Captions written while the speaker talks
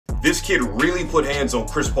This kid really put hands on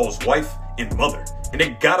Chris Paul's wife and mother, and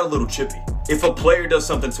it got a little chippy. If a player does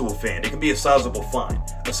something to a fan, it can be a sizable fine,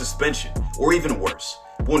 a suspension, or even worse.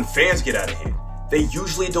 But when fans get out of hand, they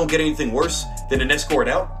usually don't get anything worse than an escort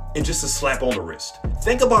out and just a slap on the wrist.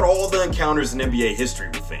 Think about all the encounters in NBA history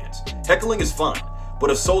with fans. Heckling is fine,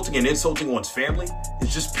 but assaulting and insulting one's family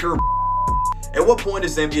is just pure. At what point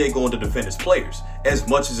is the NBA going to defend its players as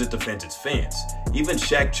much as it defends its fans? Even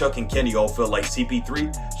Shaq, Chuck, and Kenny all felt like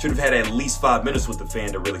CP3 should have had at least 5 minutes with the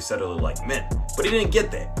fan to really settle it like men. But he didn't get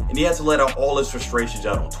that, and he had to let out all his frustrations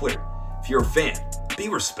out on Twitter. If you're a fan, be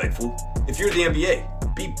respectful. If you're the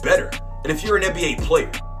NBA, be better. And if you're an NBA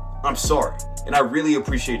player, I'm sorry, and I really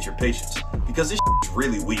appreciate your patience, because this is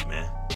really weak, man.